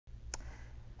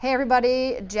Hey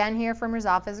everybody, Jen here from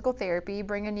Resolve Physical Therapy,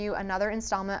 bringing you another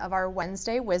installment of our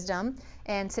Wednesday Wisdom.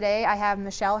 And today I have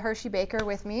Michelle Hirschy-Baker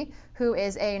with me, who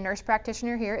is a nurse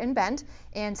practitioner here in Bend.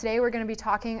 And today we're going to be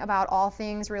talking about all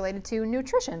things related to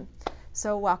nutrition.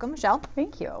 So welcome, Michelle.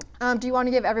 Thank you. Do you want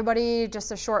to give everybody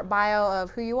just a short bio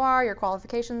of who you are, your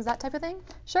qualifications, that type of thing?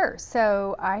 Sure.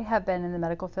 So I have been in the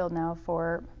medical field now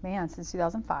for, since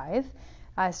 2005.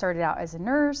 I started out as a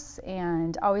nurse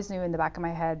and always knew in the back of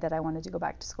my head that I wanted to go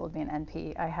back to school to be an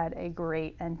NP. I had a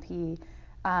great NP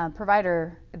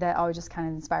provider that always just kind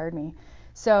of inspired me.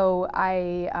 So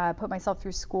I put myself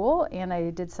through school and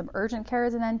I did some urgent care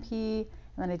as an NP, and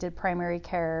then I did primary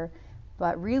care.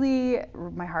 But really,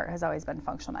 my heart has always been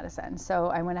functional medicine. So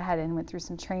I went ahead and went through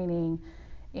some training,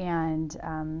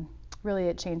 and really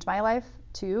it changed my life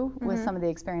too with some of the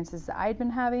experiences that I'd been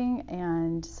having.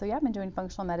 And so yeah, I've been doing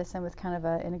functional medicine with kind of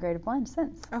an integrated blend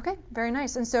since. Okay, very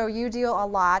nice. And so you deal a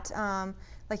lot,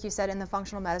 like you said, in the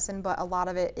functional medicine, but a lot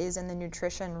of it is in the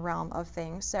nutrition realm of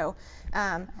things. So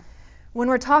when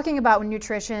we're talking about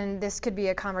nutrition, this could be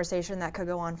a conversation that could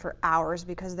go on for hours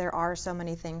because there are so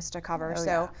many things to cover.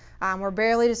 We're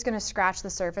barely just going to scratch the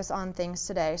surface on things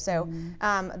today. So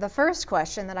the first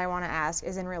question that I want to ask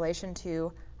is in relation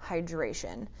to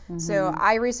hydration. So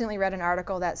I recently read an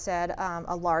article that said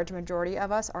a large majority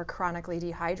of us are chronically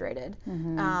dehydrated,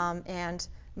 and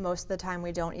most of the time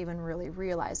we don't even really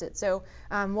realize it. So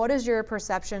what is your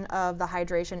perception of the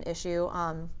hydration issue?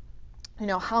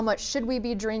 How much should we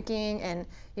be drinking, and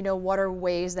what are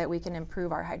ways that we can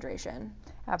improve our hydration?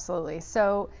 Absolutely.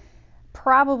 So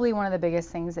probably one of the biggest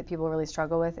things that people really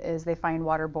struggle with is they find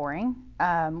water boring.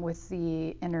 With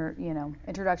the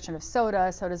introduction of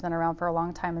soda. Soda's been around for a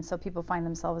long time, and so people find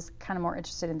themselves kind of more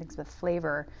interested in things with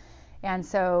flavor. And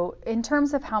so in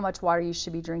terms of how much water you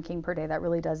should be drinking per day, that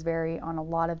really does vary on a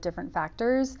lot of different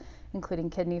factors, including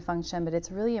kidney function, but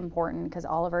it's really important because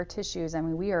all of our tissues,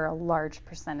 we are a large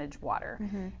percentage water.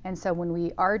 And so when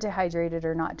we are dehydrated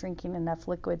or not drinking enough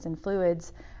liquids and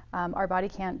fluids, our body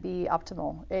can't be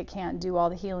optimal. It can't do all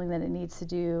the healing that it needs to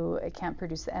do. It can't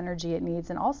produce the energy it needs.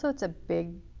 And also it's a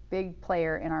big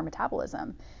player in our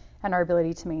metabolism and our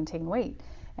ability to maintain weight.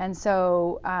 And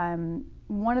so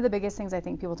one of the biggest things I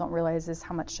think people don't realize is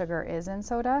how much sugar is in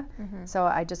soda. So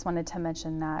I just wanted to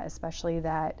mention that, especially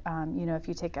that, if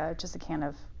you take just a can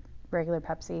of regular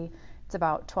Pepsi, it's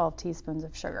about 12 teaspoons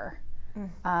of sugar.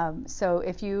 So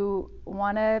if you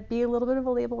want to be a little bit of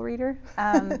a label reader,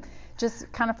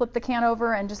 just kind of flip the can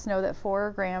over and just know that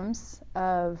 4 grams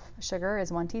of sugar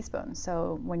is 1 teaspoon.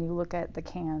 So when you look at the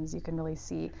cans, you can really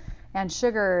see. And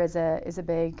sugar is a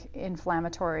big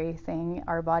inflammatory thing.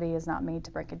 Our body is not made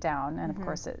to break it down, and of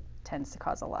course it tends to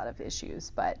cause a lot of issues.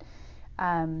 But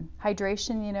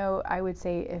hydration, I would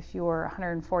say if you're a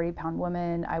 140-pound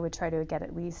woman, I would try to get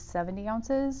at least 70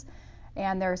 ounces.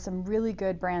 And there are some really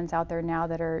good brands out there now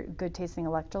that are good tasting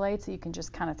electrolytes, so you can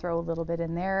just kind of throw a little bit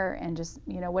in there and just,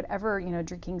 whatever,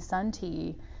 drinking sun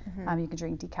tea, you can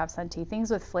drink decaf sun tea, things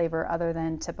with flavor other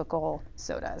than typical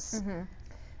sodas.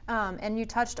 And you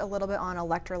touched a little bit on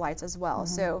electrolytes as well.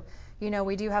 So,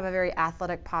 we do have a very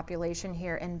athletic population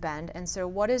here in Bend. And so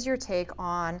what is your take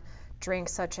on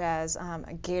drinks such as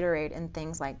Gatorade and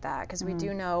things like that? Because we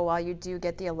do know while you do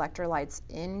get the electrolytes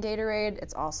in Gatorade,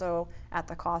 it's also at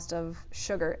the cost of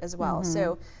sugar as well.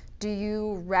 So do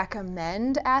you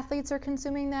recommend athletes are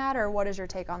consuming that, or what is your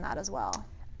take on that as well?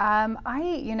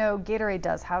 Gatorade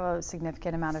does have a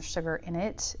significant amount of sugar in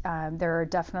it. There are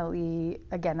definitely,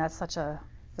 again, that's such a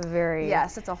very...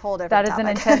 Yes, it's a whole different topic. That is an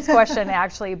intense question,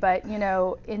 actually. But,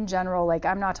 in general,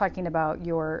 I'm not talking about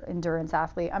your endurance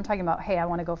athlete. I'm talking about, hey, I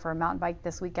want to go for a mountain bike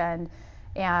this weekend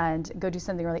and go do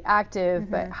something really active,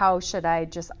 but how should I,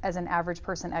 just as an average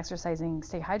person exercising,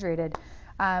 stay hydrated?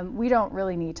 We don't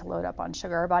really need to load up on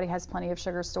sugar. Our body has plenty of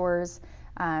sugar stores.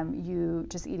 You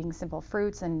just eating simple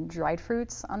fruits and dried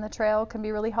fruits on the trail can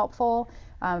be really helpful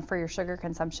for your sugar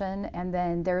consumption. And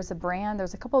then there's a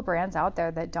couple of brands out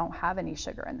there that don't have any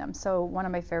sugar in them. So one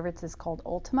of my favorites is called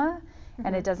Ultima,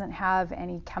 and it doesn't have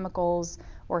any chemicals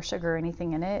or sugar or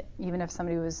anything in it. Even if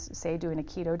somebody was, say, doing a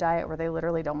keto diet where they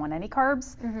literally don't want any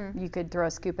carbs, you could throw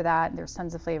a scoop of that, and there's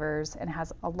tons of flavors, and it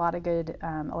has a lot of good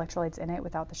electrolytes in it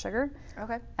without the sugar.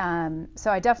 Okay.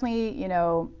 So I definitely,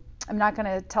 I'm not going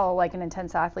to tell an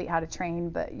intense athlete how to train,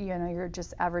 but you're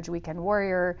just average weekend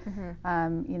warrior,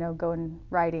 going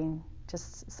riding,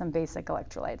 just some basic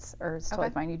electrolytes, or it's totally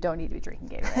fine. You don't need to be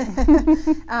drinking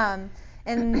Gatorade.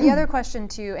 And the other question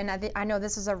too, and I know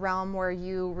this is a realm where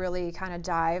you really kind of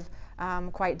dive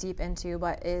quite deep into,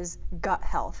 but is gut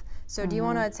health. So do you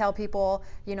want to tell people,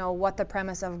 what the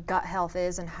premise of gut health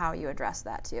is and how you address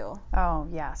that too? Oh,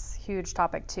 yes, huge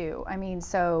topic too. I mean,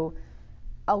 so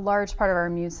a large part of our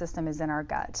immune system is in our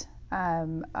gut.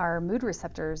 Our mood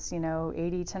receptors, 80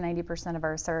 to 90% of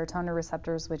our serotonin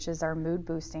receptors, which is our mood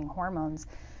boosting hormones,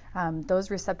 those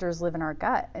receptors live in our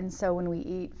gut. And so when we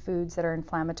eat foods that are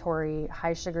inflammatory,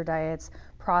 high sugar diets,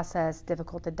 processed,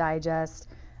 difficult to digest,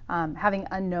 having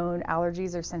unknown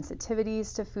allergies or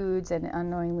sensitivities to foods and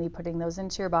unknowingly putting those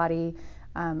into your body,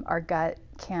 our gut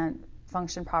can't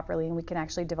function properly, and we can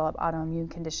actually develop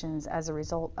autoimmune conditions as a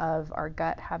result of our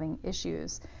gut having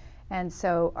issues. And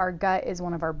so our gut is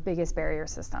one of our biggest barrier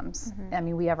systems. I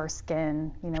mean, we have our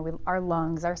skin, our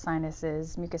lungs, our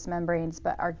sinuses, mucous membranes,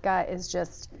 but our gut is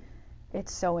just,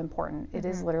 it's so important. It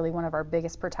is literally one of our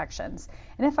biggest protections.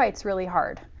 And it fights really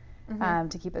hard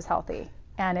to keep us healthy.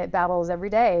 And it battles every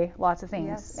day, lots of things.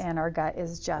 Yes. And our gut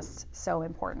is just so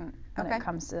important when it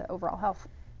comes to overall health.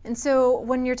 And so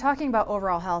when you're talking about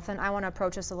overall health, and I want to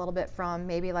approach this a little bit from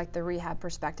maybe like the rehab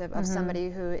perspective of somebody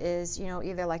who is,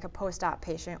 either like a post-op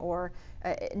patient or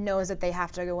knows that they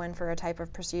have to go in for a type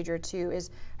of procedure too, is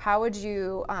how would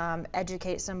you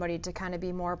educate somebody to kind of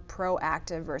be more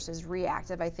proactive versus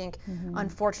reactive? I think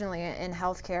unfortunately in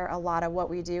healthcare, a lot of what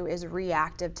we do is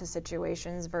reactive to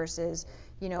situations versus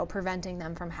preventing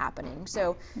them from happening.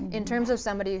 So in terms of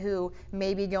somebody who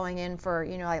may be going in for,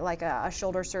 like a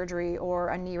shoulder surgery or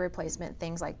a knee replacement,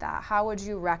 things like that, how would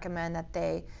you recommend that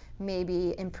they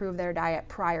maybe improve their diet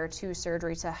prior to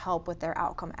surgery to help with their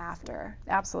outcome after?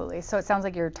 Absolutely. So it sounds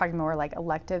like you're talking more like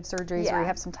elective surgeries where you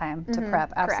have some time to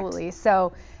prep. Absolutely. Correct.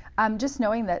 So just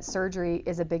knowing that surgery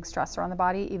is a big stressor on the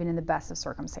body, even in the best of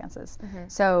circumstances.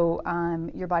 So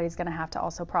your body's going to have to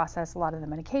also process a lot of the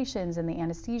medications and the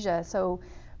anesthesia. So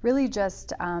really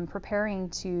just preparing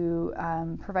to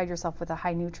provide yourself with a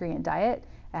high nutrient diet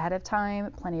ahead of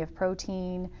time, plenty of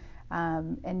protein,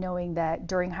 and knowing that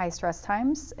during high stress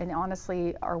times, and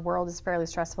honestly, our world is fairly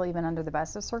stressful even under the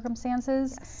best of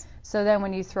circumstances. Yes. So then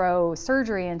when you throw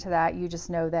surgery into that, you just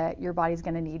know that your body's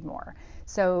going to need more.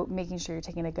 So making sure you're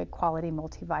taking a good quality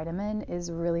multivitamin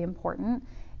is really important.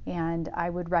 And I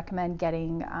would recommend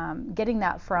getting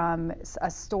that from a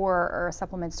store or a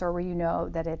supplement store where you know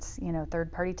that it's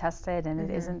third-party tested and it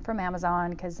isn't from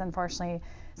Amazon, because unfortunately,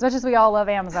 as much as we all love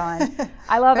Amazon,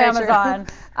 I love Very Amazon.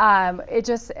 It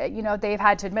just they've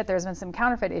had to admit there's been some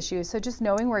counterfeit issues. So just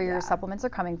knowing where your supplements are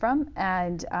coming from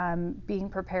and being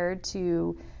prepared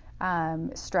to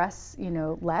stress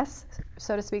less,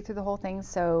 so to speak, through the whole thing.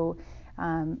 So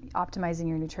optimizing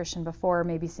your nutrition before,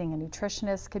 maybe seeing a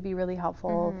nutritionist could be really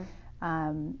helpful.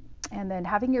 And then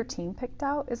having your team picked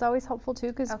out is always helpful too,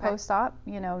 because post-op,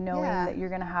 knowing that you're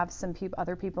going to have some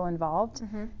other people involved,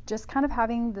 just kind of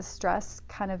having the stress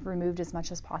kind of removed as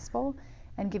much as possible,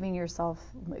 and giving yourself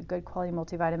good quality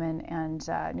multivitamin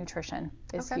and nutrition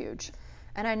is huge.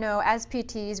 And I know as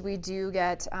PTs, we do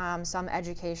get some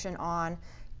education on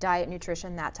diet,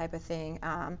 nutrition, that type of thing.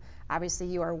 Obviously,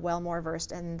 you are well more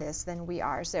versed in this than we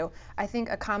are. So I think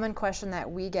a common question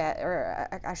that we get, or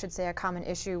I should say a common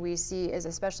issue we see, is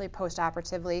especially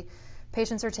post-operatively,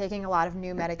 patients are taking a lot of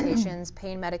new medications,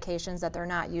 pain medications that they're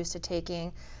not used to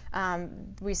taking.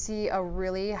 We see a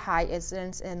really high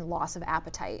incidence in loss of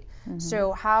appetite.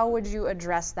 So how would you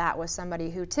address that with somebody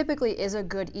who typically is a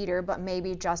good eater, but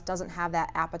maybe just doesn't have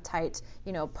that appetite,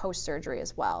 post-surgery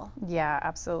as well? Yeah,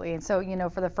 absolutely. And so,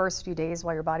 for the first few days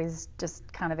while your body's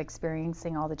just kind of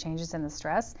experiencing all the changes in the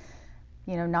stress,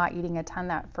 not eating a ton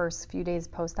that first few days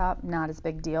post-op, not as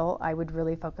big deal. I would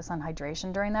really focus on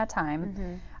hydration during that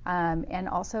time. And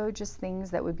also just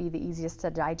things that would be the easiest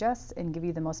to digest and give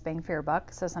you the most bang for your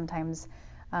buck. So sometimes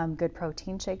good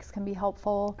protein shakes can be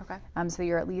helpful. So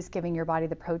you're at least giving your body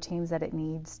the proteins that it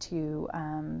needs to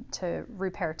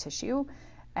repair tissue.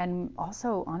 And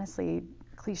also, honestly,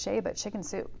 cliche, but chicken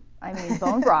soup. I mean,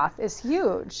 bone broth is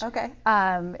huge.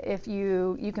 If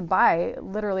you can buy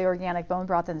literally organic bone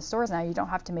broth in the stores now, you don't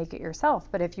have to make it yourself.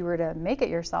 But if you were to make it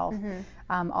yourself,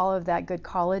 all of that good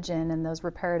collagen and those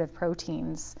reparative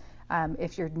proteins,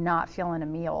 if you're not feeling a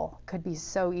meal, could be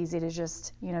so easy to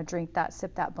just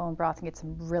sip that bone broth and get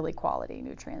some really quality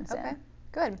nutrients in.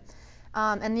 Good.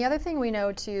 And the other thing we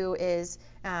know too is,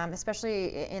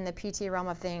 especially in the PT realm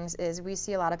of things, is we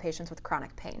see a lot of patients with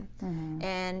chronic pain.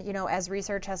 And as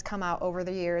research has come out over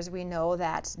the years, we know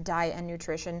that diet and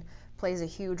nutrition plays a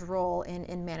huge role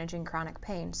in managing chronic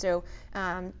pain. So,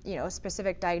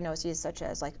 specific diagnoses such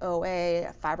as like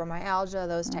OA, fibromyalgia,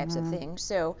 those types of things.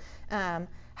 So,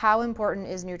 how important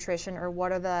is nutrition, or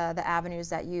what are the avenues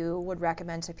that you would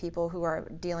recommend to people who are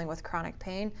dealing with chronic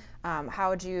pain?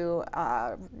 How would you,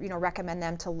 recommend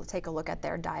them to take a look at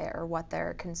their diet or what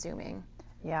they're consuming?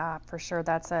 Yeah, for sure.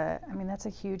 That's a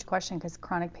huge question, because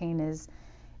chronic pain is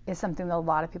something that a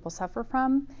lot of people suffer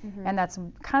from. And that's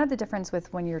kind of the difference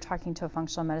with when you're talking to a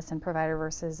functional medicine provider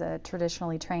versus a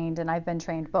traditionally trained, and I've been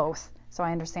trained both, so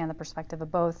I understand the perspective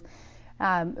of both.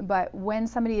 But when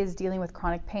somebody is dealing with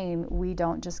chronic pain, we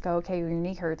don't just go, okay, your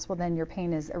knee hurts, well then your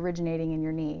pain is originating in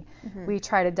your knee. We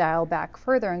try to dial back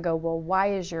further and go, well,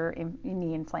 why is your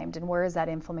knee inflamed, and where is that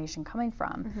inflammation coming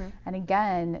from? And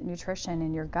again, nutrition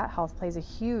and your gut health plays a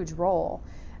huge role.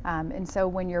 And so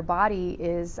when your body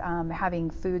is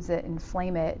having foods that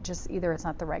inflame it, just either it's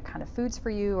not the right kind of foods for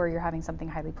you, or you're having something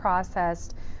highly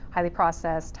processed,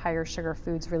 higher sugar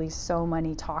foods release so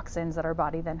many toxins that our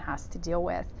body then has to deal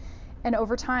with. And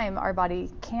over time, our body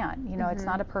can't, it's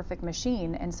not a perfect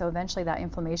machine. And so eventually that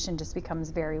inflammation just becomes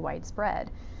very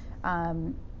widespread.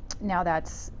 Now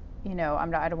that's, I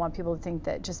don't want people to think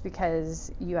that just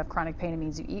because you have chronic pain, it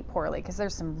means you eat poorly, because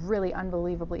there's some really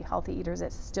unbelievably healthy eaters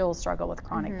that still struggle with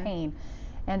chronic pain.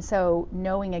 And so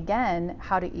knowing, again,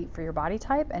 how to eat for your body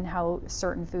type and how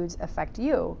certain foods affect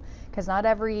you, because not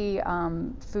every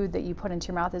food that you put into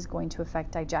your mouth is going to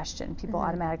affect digestion. People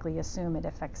automatically assume it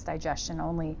affects digestion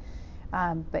only.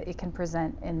 But it can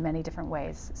present in many different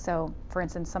ways. So, for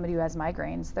instance, somebody who has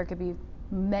migraines, there could be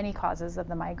many causes of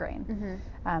the migraine.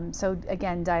 So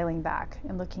again, dialing back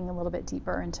and looking a little bit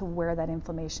deeper into where that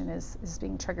inflammation is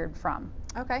being triggered from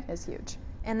is huge.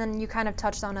 And then you kind of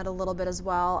touched on it a little bit as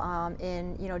well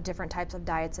in different types of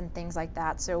diets and things like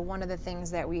that. So one of the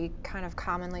things that we kind of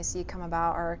commonly see come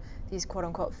about are these quote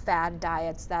unquote fad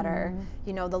diets that are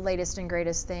the latest and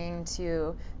greatest thing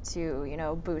to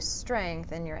boost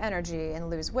strength and your energy and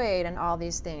lose weight and all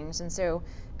these things. And so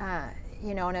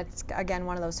and it's again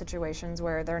one of those situations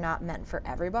where they're not meant for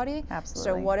everybody.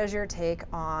 Absolutely. So what is your take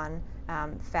on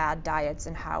fad diets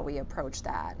and how we approach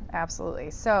that?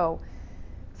 Absolutely. So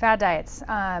fad diets,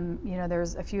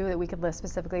 there's a few that we could list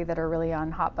specifically that are really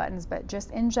on hot buttons, but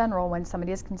just in general, when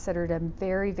somebody is considered a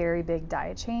very, very big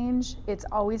diet change, it's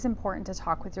always important to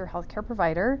talk with your healthcare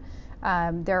provider.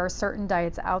 There are certain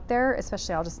diets out there,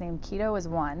 especially I'll just name keto as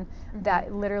one,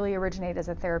 that literally originate as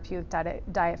a therapeutic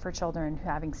diet for children who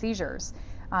are having seizures.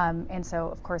 And so,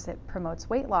 of course, it promotes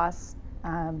weight loss.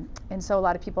 And so a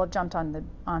lot of people have jumped on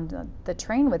the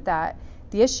train with that.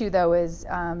 The issue, though, is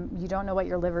you don't know what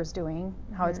your liver's doing,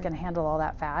 how it's going to handle all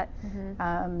that fat.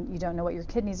 You don't know what your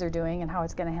kidneys are doing and how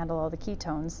it's going to handle all the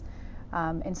ketones.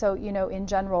 And so, in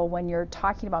general, when you're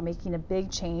talking about making a big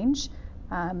change,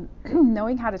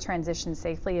 knowing how to transition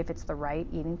safely, if it's the right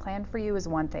eating plan for you, is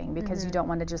one thing, because you don't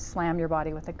want to just slam your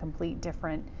body with a complete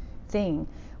different thing.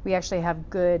 We actually have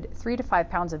good 3 to 5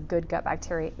 pounds of good gut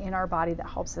bacteria in our body that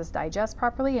helps us digest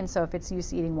properly. And so if it's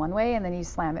used to eating one way and then you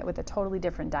slam it with a totally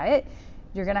different diet,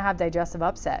 you're going to have digestive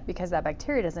upset because that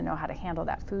bacteria doesn't know how to handle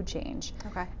that food change.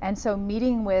 And so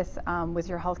meeting with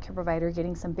your healthcare provider,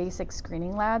 getting some basic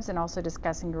screening labs, and also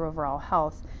discussing your overall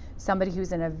health. Somebody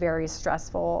who's in a very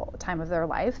stressful time of their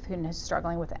life and is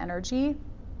struggling with energy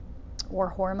or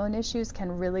hormone issues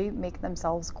can really make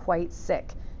themselves quite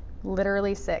sick,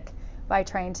 literally sick, by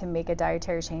trying to make a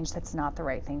dietary change that's not the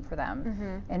right thing for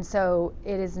them. And so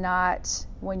it is not,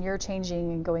 when you're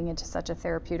changing and going into such a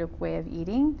therapeutic way of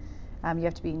eating, you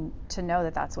have to know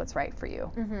that that's what's right for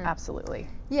you. Absolutely.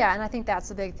 Yeah, and I think that's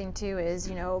the big thing too is,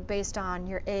 based on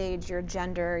your age, your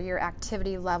gender, your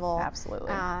activity level.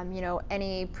 Absolutely.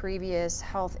 Any previous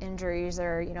health injuries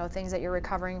or, things that you're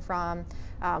recovering from,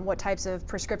 what types of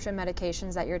prescription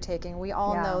medications that you're taking. We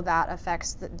all know that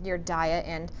affects your diet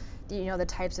and, the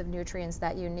types of nutrients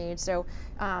that you need. So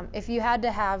if you had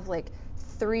to have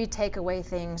 3 takeaway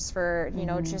things for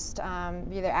just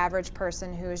the average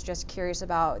person who is just curious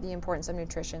about the importance of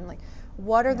nutrition,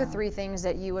 what are the 3 things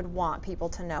that you would want people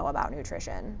to know about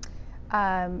nutrition?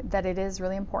 That it is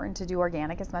really important to do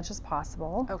organic as much as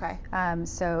possible.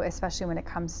 So especially when it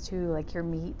comes to your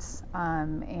meats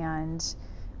and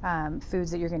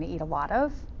foods that you're going to eat a lot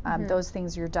of, those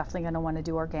things you're definitely going to want to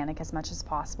do organic as much as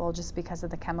possible, just because of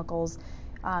the chemicals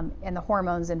and the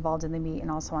hormones involved in the meat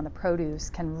and also on the produce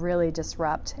can really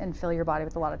disrupt and fill your body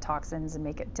with a lot of toxins and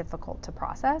make it difficult to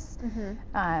process.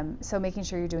 So making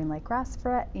sure you're doing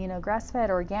grass-fed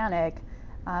organic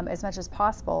as much as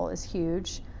possible is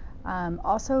huge.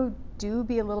 Also, do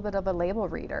be a little bit of a label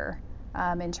reader.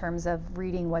 in terms of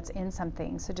reading what's in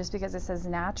something. So just because it says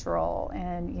natural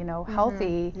and, you know,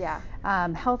 healthy,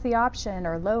 healthy option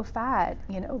or low fat,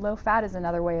 you know, low fat is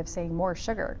another way of saying more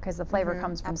sugar because the flavor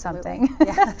comes from something.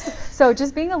 So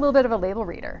just being a little bit of a label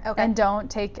reader, and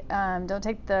don't take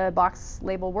the box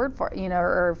label word for it, you know,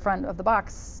 or front of the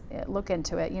box, look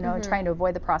into it, you know, and trying to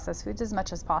avoid the processed foods as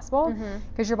much as possible,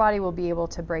 because your body will be able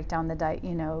to break down the diet,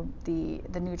 you know,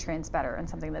 the nutrients better in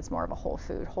something that's more of a whole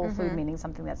food. Whole food meaning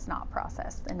something that's not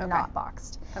processed and not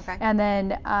boxed. And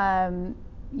then,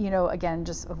 you know, again,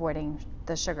 just avoiding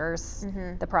the sugars,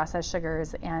 the processed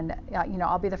sugars. And, you know,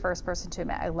 I'll be the first person to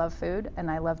admit I love food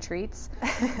and I love treats,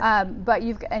 but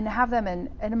and have them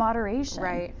in moderation.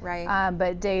 Right.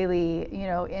 But daily, you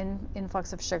know,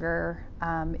 influx of sugar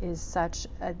is such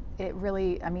it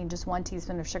really, I mean, just 1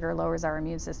 teaspoon of sugar lowers our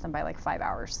immune system by like 5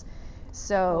 hours.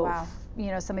 So, you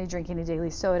know, somebody drinking a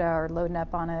daily soda or loading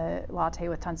up on a latte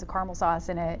with tons of caramel sauce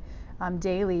in it,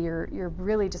 daily, you're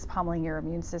really just pummeling your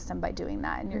immune system by doing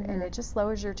that, and it just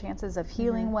lowers your chances of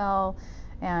healing well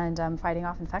and fighting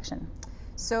off infection.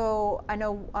 So I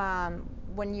know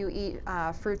when you eat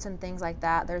fruits and things like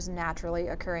that, there's naturally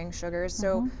occurring sugars.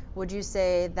 So would you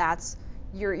say that's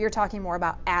you're talking more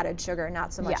about added sugar,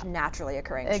 not so much naturally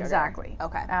occurring sugar? Exactly.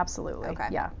 Absolutely.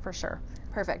 Yeah, for sure.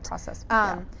 Perfect. Processed.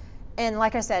 And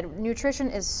like I said, nutrition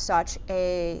is such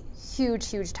a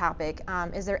huge topic.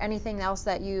 Is there anything else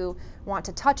that you want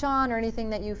to touch on, or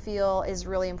anything that you feel is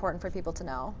really important for people to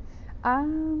know?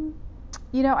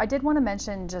 You know, I did want to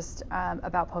mention just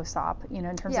about post-op, you know,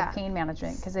 in terms of pain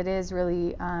management, because it is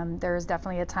really, there is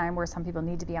definitely a time where some people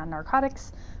need to be on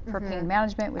narcotics for pain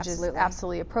management, which is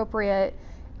absolutely appropriate.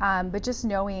 But just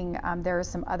knowing there are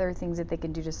some other things that they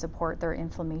can do to support their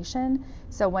inflammation.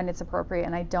 So when it's appropriate,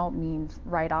 and I don't mean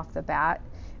right off the bat,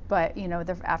 but you know,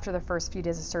 after the first few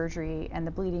days of surgery and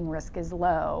the bleeding risk is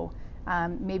low,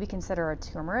 maybe consider a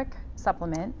turmeric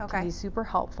supplement. Can be super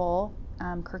helpful.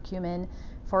 Curcumin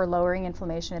for lowering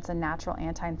inflammation. It's a natural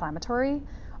anti-inflammatory.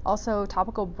 Also,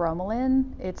 topical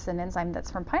bromelain, it's an enzyme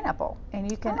that's from pineapple, and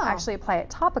you can actually apply it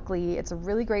topically. It's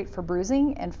really great for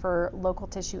bruising and for local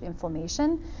tissue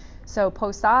inflammation. So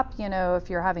post-op, you know,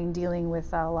 if you're dealing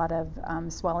with a lot of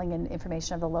swelling and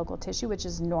inflammation of the local tissue, which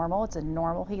is normal, it's a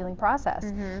normal healing process,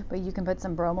 but you can put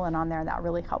some bromelain on there, and that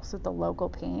really helps with the local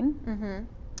pain.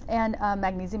 And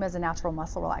magnesium is a natural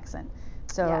muscle relaxant.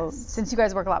 So since you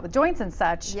guys work a lot with joints and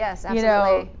such, you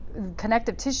know,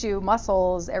 connective tissue,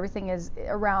 muscles, everything is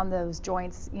around those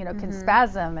joints, you know, can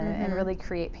spasm and really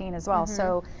create pain as well.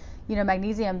 So, you know,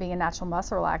 magnesium being a natural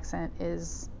muscle relaxant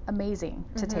is amazing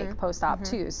to take post-op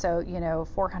too. So, you know,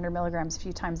 400 milligrams a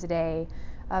few times a day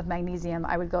of magnesium.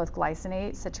 I would go with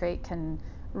glycinate. Citrate can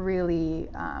really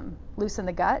loosen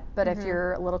the gut, but if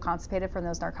you're a little constipated from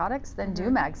those narcotics, then do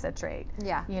mag citrate.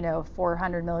 You know,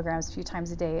 400 milligrams a few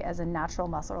times a day as a natural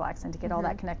muscle relaxant to get all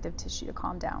that connective tissue to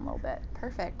calm down a little bit.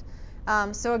 Perfect.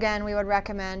 So again, we would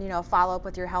recommend, you know, follow up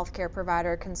with your healthcare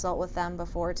provider, consult with them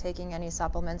before taking any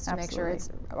supplements to make sure it's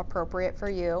appropriate for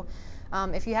you.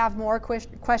 If you have more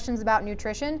questions about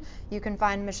nutrition, you can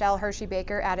find Michelle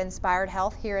Hirschy-Baker at Inspired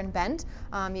Health here in Bend.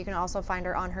 You can also find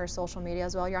her on her social media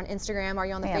as well. You're on Instagram. Are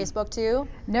you on the Facebook too?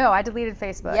 No, I deleted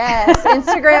Facebook. Yes,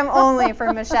 Instagram only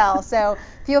for Michelle. So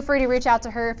feel free to reach out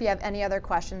to her if you have any other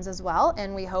questions as well.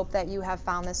 And we hope that you have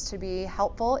found this to be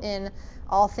helpful in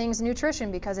all things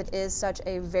nutrition, because it is such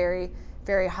a very,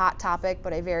 very hot topic,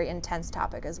 but a very intense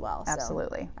topic as well.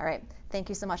 Absolutely. So, all right. Thank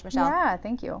you so much, Michelle. Yeah,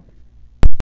 thank you.